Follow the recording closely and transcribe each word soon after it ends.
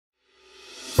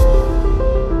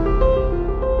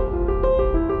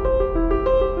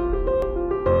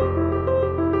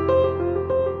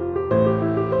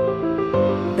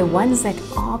ones that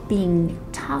are being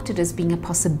touted as being a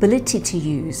possibility to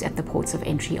use at the ports of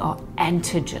entry are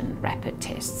antigen rapid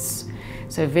tests.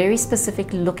 So very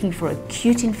specifically looking for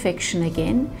acute infection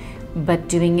again, but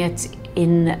doing it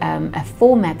in a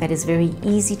format that is very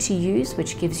easy to use,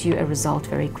 which gives you a result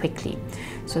very quickly.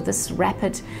 So this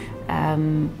rapid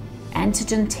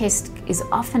antigen test is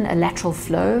often a lateral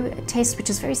flow test, which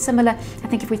is very similar, I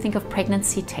think, if we think of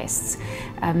pregnancy tests.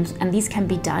 And these can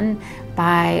be done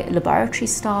by laboratory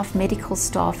staff, medical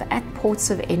staff at ports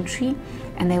of entry,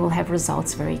 and they will have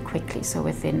results very quickly, so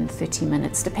within 30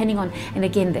 minutes, depending on, and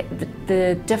again,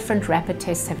 the different rapid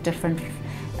tests have different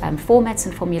formats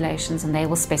and formulations, and they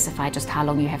will specify just how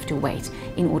long you have to wait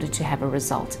in order to have a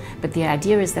result. But the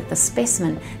idea is that the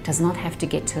specimen does not have to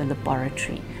get to a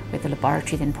laboratory, where the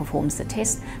laboratory then performs the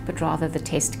test, but rather the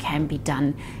test can be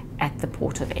done at the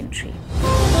port of entry.